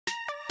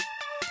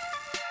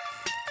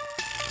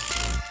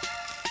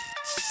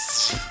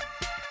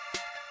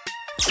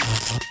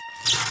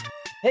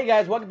Hey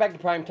guys, welcome back to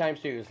Primetime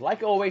Studios.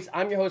 Like always,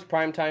 I'm your host,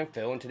 Primetime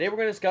Phil, and today we're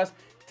going to discuss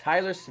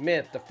Tyler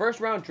Smith, the first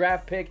round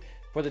draft pick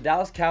for the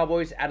Dallas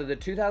Cowboys out of the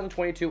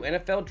 2022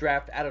 NFL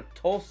Draft out of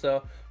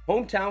Tulsa,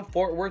 hometown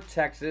Fort Worth,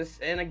 Texas,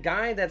 and a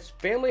guy that's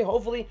family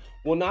hopefully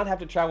will not have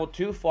to travel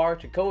too far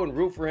to go and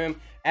root for him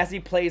as he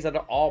plays at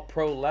an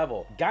all-pro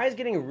level. Guy's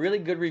getting really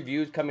good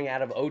reviews coming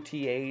out of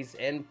OTAs,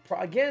 and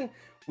again,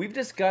 we've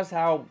discussed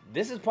how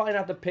this is probably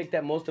not the pick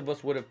that most of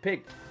us would have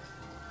picked.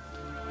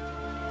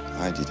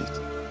 I did it.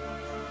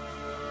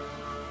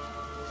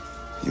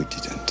 You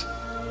didn't.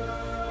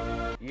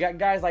 You got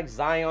guys like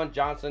Zion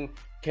Johnson,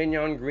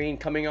 Kenyon Green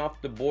coming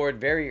off the board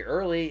very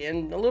early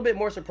and a little bit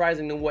more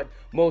surprising than what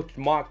most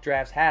mock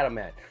drafts had them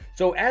at.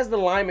 So as the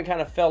linemen kind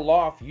of fell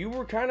off, you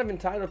were kind of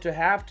entitled to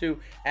have to,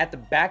 at the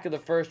back of the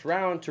first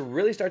round, to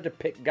really start to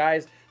pick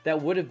guys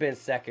that would have been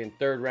second,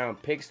 third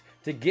round picks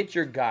to get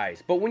your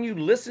guys. But when you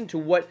listen to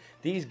what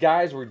these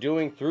guys were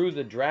doing through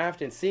the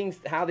draft and seeing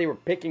how they were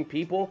picking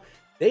people,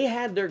 they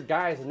had their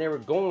guys and they were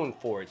going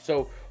for it.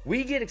 So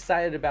we get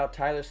excited about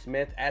Tyler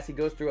Smith as he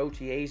goes through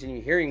OTAs and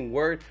you're hearing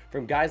word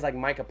from guys like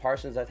Micah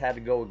Parsons that had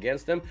to go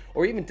against him,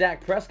 or even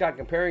Dak Prescott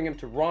comparing him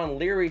to Ron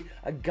Leary,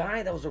 a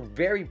guy that was a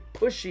very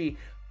pushy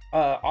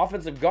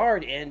offensive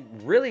guard, and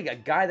really a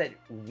guy that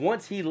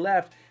once he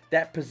left,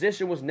 that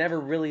position was never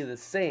really the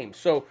same.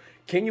 So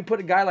can you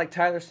put a guy like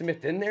Tyler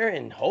Smith in there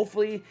and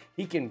hopefully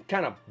he can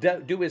kind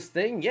of do his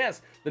thing?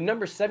 Yes, the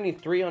number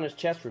 73 on his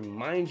chest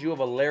reminds you of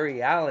a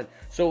Larry Allen.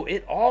 So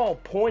it all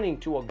pointing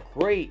to a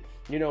great,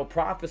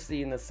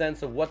 prophecy in the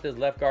sense of what this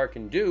left guard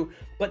can do.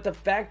 But the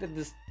fact that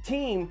this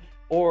team,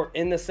 or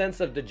in the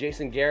sense of the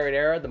Jason Garrett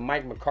era, the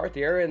Mike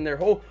McCarthy era, and their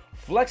whole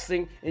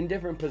flexing in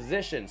different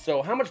positions.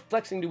 So how much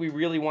flexing do we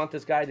really want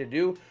this guy to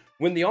do?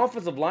 When the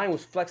offensive line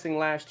was flexing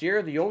last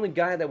year, the only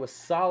guy that was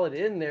solid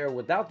in there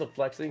without the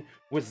flexing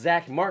was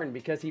Zach Martin,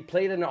 because he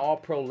played at an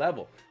all-pro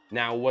level.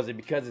 Now, was it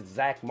because it's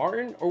Zach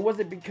Martin, or was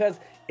it because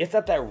it's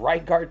at that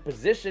right guard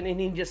position and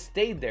he just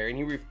stayed there and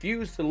he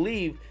refused to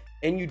leave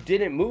and you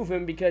didn't move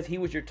him because he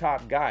was your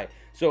top guy?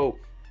 So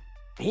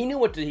he knew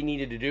what he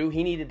needed to do.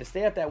 He needed to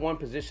stay at that one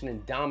position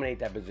and dominate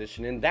that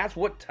position. And that's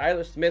what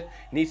Tyler Smith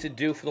needs to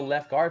do for the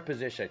left guard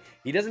position.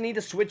 He doesn't need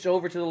to switch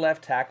over to the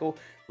left tackle.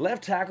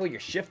 Left tackle, you're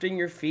shifting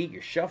your feet,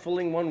 you're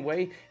shuffling one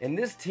way. And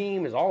this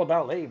team is all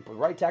about, hey,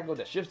 right tackle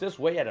that shifts this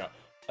way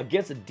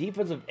against a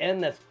defensive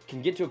end that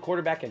can get to a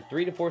quarterback in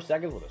 3 to 4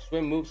 seconds with a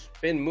swim move,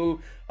 spin move,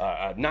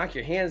 knock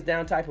your hands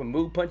down type of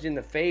move, punch in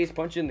the face,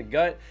 punch in the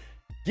gut.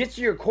 Gets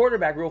to your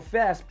quarterback real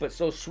fast, but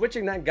so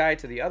switching that guy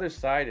to the other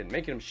side and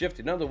making him shift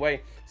another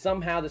way,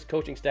 somehow this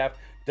coaching staff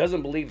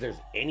doesn't believe there's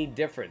any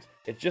difference.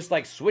 It's just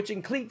like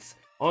switching cleats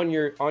on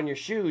your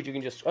shoes. You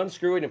can just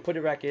unscrew it and put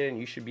it back in and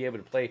you should be able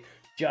to play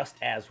just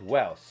as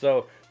well.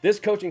 So this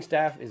coaching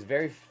staff is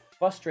very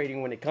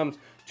frustrating when it comes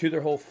to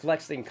their whole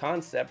flexing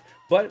concept.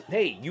 But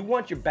hey, you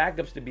want your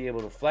backups to be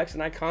able to flex,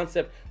 and I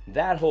concept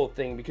that whole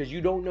thing because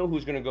you don't know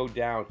who's going to go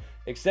down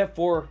except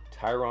for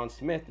Tyron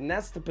Smith, and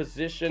that's the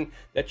position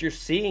that you're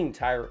seeing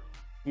Tyron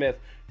Smith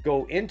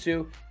go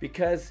into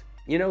because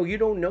you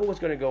don't know what's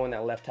going to go in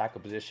that left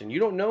tackle position. You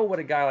don't know what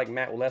a guy like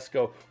Matt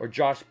Walesko or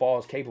Josh Ball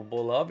is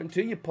capable of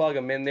until you plug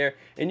them in there,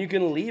 and you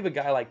can leave a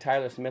guy like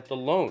Tyler Smith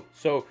alone.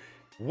 So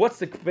what's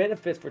the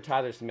benefits for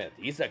Tyler Smith?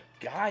 He's a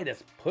guy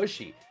that's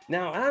pushy.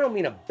 Now, I don't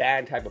mean a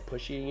bad type of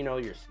pushy,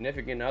 your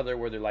significant other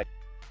where they're like,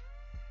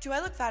 do I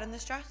look fat in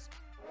this dress?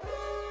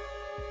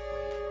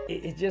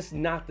 It's just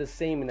not the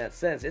same in that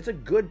sense. It's a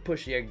good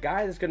pushy, a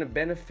guy that's going to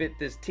benefit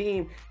this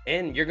team,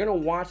 and you're going to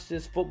watch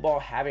this football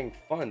having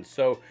fun.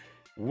 So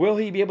will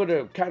he be able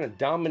to kind of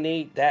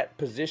dominate that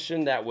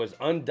position that was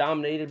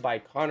undominated by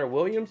Connor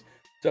Williams?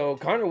 So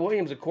Connor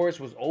Williams, of course,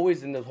 was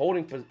always in those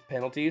holding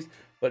penalties,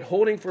 but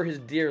holding for his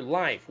dear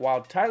life,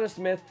 while Tyler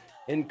Smith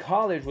in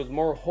college was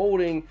more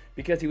holding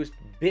because he was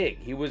big.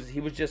 He was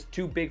just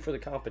too big for the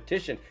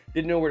competition,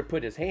 didn't know where to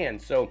put his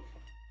hands. So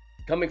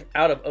coming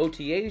out of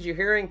OTAs, you're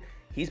hearing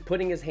he's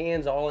putting his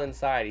hands all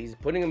inside. He's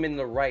putting them in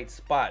the right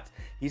spots.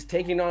 He's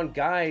taking on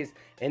guys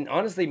and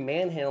honestly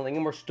manhandling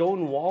them or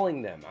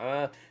stonewalling them.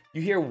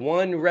 You hear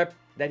one rep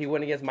that he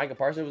went against Micah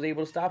Parsons, was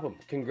able to stop him.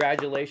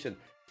 Congratulations.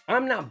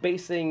 I'm not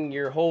basing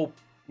your whole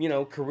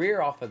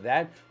career off of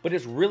that, but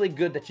it's really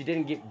good that you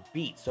didn't get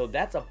beat. So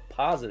that's a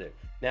positive.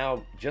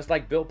 Now, just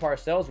like Bill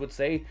Parcells would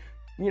say,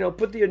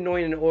 put the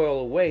anointing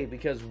oil away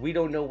because we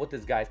don't know what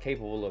this guy's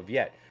capable of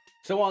yet.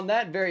 So on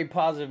that very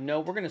positive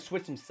note, we're going to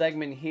switch some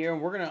segment here, and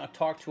we're going to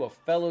talk to a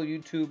fellow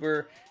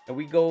YouTuber, and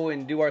we go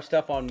and do our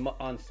stuff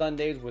on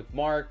Sundays with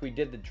Mark. We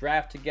did the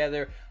draft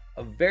together.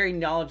 A very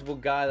knowledgeable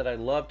guy that I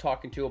love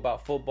talking to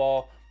about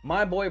football.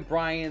 My boy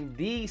Brian,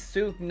 the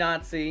Souk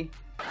Nazi.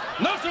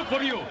 No soup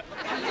for you!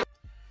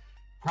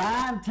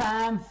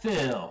 Primetime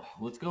Phil,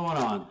 what's going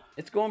on?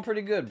 It's going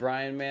pretty good,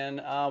 Brian,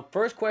 man.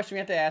 First question we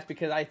have to ask,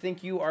 because I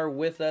think you are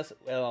with us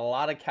at a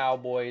lot of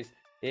Cowboys,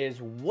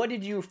 is what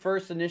did you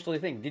first initially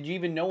think? Did you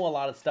even know a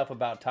lot of stuff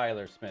about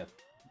Tyler Smith?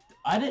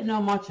 I didn't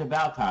know much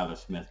about Tyler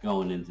Smith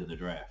going into the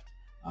draft.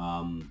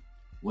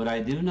 What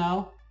I do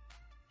know,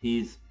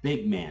 he's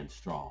big man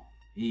strong.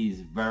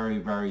 He's very,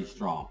 very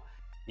strong.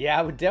 Yeah,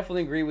 I would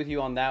definitely agree with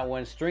you on that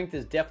one. Strength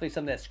is definitely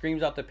something that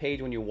screams off the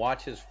page when you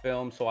watch his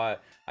film. So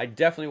I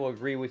definitely will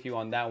agree with you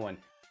on that one.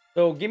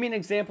 So give me an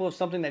example of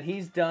something that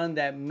he's done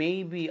that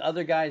maybe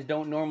other guys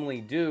don't normally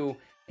do,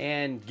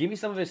 and give me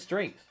some of his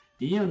strengths.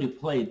 He only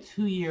played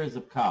 2 years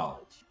of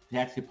college. He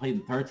actually played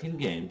in 13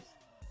 games,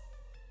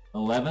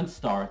 11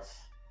 starts.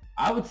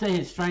 I would say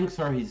his strengths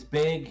are he's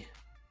big,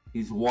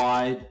 he's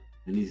wide,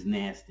 and he's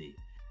nasty.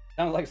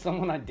 Sounds like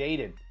someone I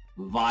dated.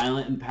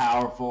 Violent and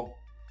powerful.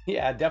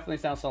 Yeah, it definitely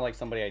sounds like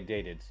somebody I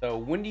dated. So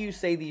when do you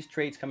say these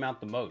traits come out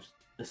the most?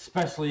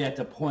 Especially at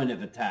the point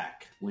of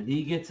attack. When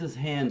he gets his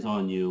hands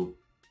on you,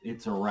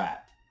 it's a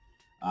wrap.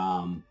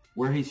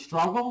 Where he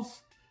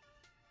struggles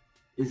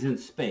is in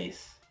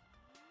space.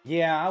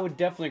 Yeah, I would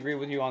definitely agree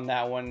with you on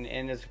that one.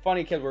 And it's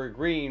funny because we're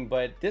agreeing,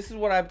 but this is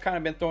what I've kind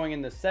of been throwing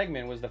in this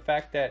segment, was the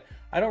fact that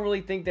I don't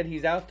really think that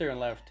he's out there in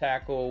left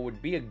tackle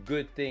would be a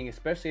good thing,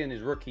 especially in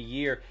his rookie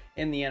year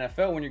in the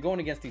NFL when you're going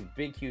against these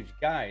big, huge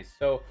guys.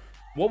 So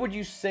what would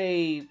you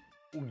say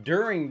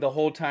during the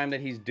whole time that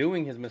he's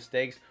doing his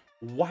mistakes?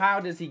 How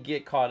does he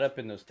get caught up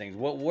in those things?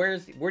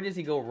 Where does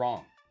he go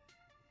wrong?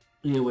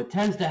 What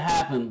tends to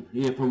happen,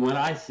 from what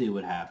I see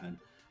what happened,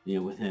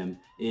 with him,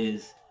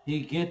 is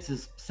he gets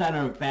his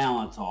center of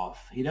balance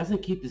off. He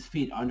doesn't keep his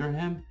feet under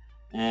him,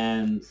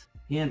 and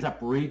he ends up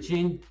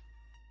reaching.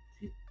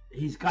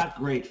 He's got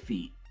great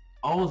feet.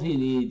 All he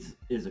needs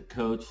is a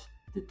coach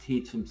to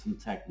teach him some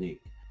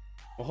technique.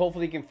 Well,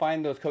 hopefully he can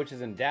find those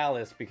coaches in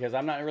Dallas, because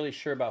I'm not really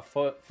sure about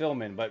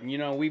Philman, but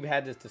we've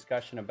had this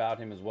discussion about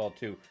him as well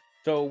too.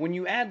 So when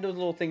you add those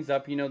little things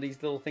up,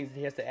 these little things that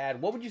he has to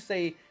add, what would you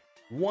say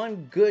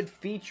one good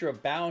feature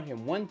about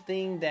him, one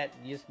thing that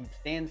just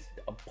stands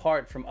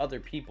apart from other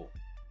people?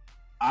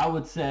 I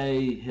would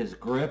say his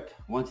grip.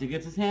 Once he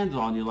gets his hands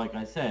on you, like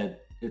I said,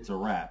 it's a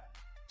wrap.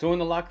 So in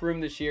the locker room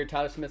this year,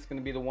 Tyler Smith's going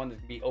to be the one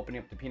that's going to be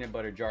opening up the peanut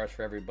butter jars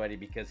for everybody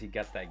because he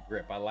gets that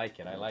grip. I like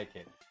it. I like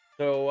it.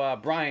 So,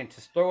 Brian,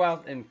 to throw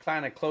out and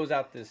kind of close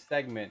out this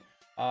segment,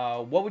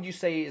 what would you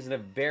say is a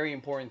very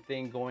important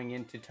thing going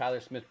into Tyler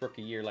Smith's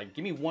rookie year? Like,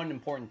 give me one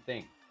important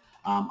thing.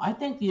 I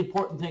think the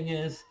important thing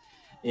is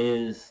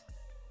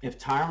if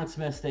Tyron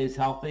Smith stays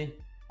healthy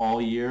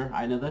all year.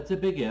 I know that's a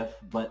big if,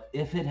 but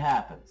if it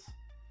happens,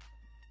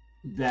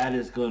 that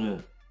is going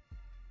to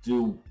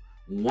do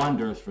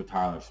wonders for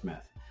Tyler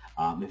Smith.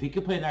 If he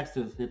could play next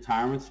to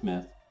Tyron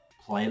Smith,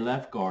 play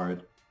left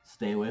guard,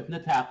 stay away from the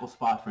tackle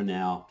spot for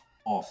now,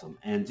 awesome.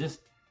 And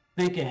just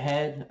think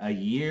ahead a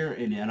year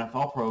in the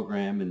NFL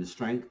program in the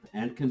strength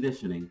and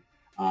conditioning.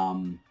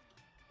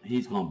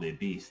 He's going to be a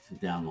beast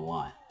down the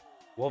line.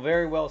 Well,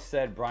 very well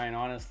said, Brian,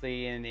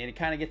 honestly, and it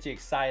kind of gets you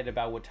excited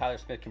about what Tyler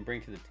Smith can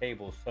bring to the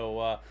table.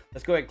 So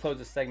let's go ahead and close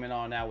this segment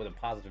on now with a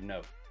positive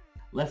note.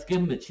 Let's give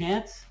him a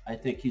chance. I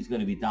think he's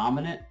going to be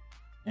dominant,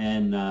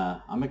 and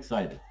I'm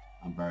excited.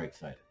 I'm very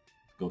excited.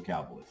 Go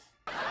Cowboys.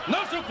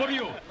 No soup for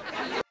you!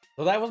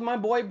 So that was my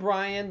boy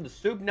Brian, the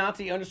Soup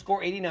Nazi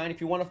 _89. If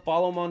you want to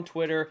follow him on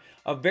Twitter,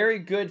 a very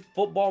good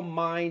football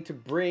mind to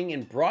bring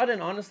and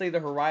broaden, honestly, the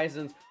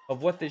horizons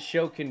of what this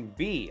show can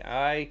be.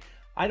 I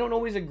don't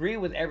always agree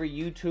with every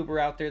YouTuber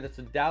out there that's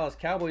a Dallas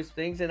Cowboys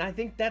things, and I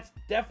think that's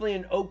definitely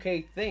an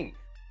okay thing.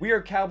 We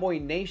are Cowboy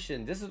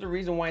Nation. This is the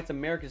reason why it's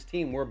America's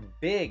team. We're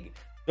big.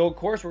 So, of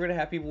course, we're going to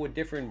have people with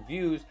different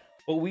views,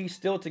 but we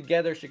still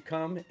together should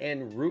come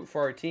and root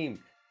for our team.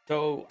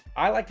 So,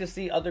 I like to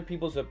see other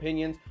people's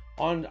opinions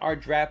on our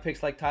draft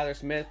picks like Tyler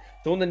Smith.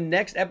 So, in the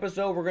next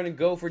episode, we're going to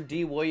go for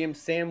D.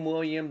 Williams, Sam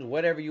Williams,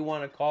 whatever you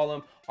want to call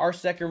him, our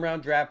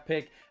second-round draft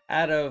pick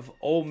out of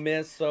Ole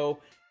Miss. So,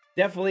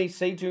 definitely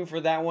stay tuned for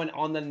that one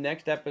on the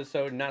next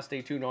episode. Not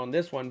stay tuned on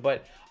this one,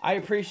 but I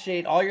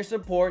appreciate all your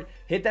support.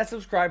 Hit that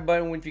subscribe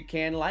button if you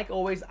can. Like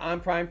always, I'm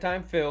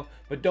Primetime Phil,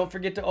 but don't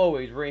forget to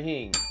always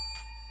ring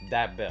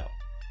that bell.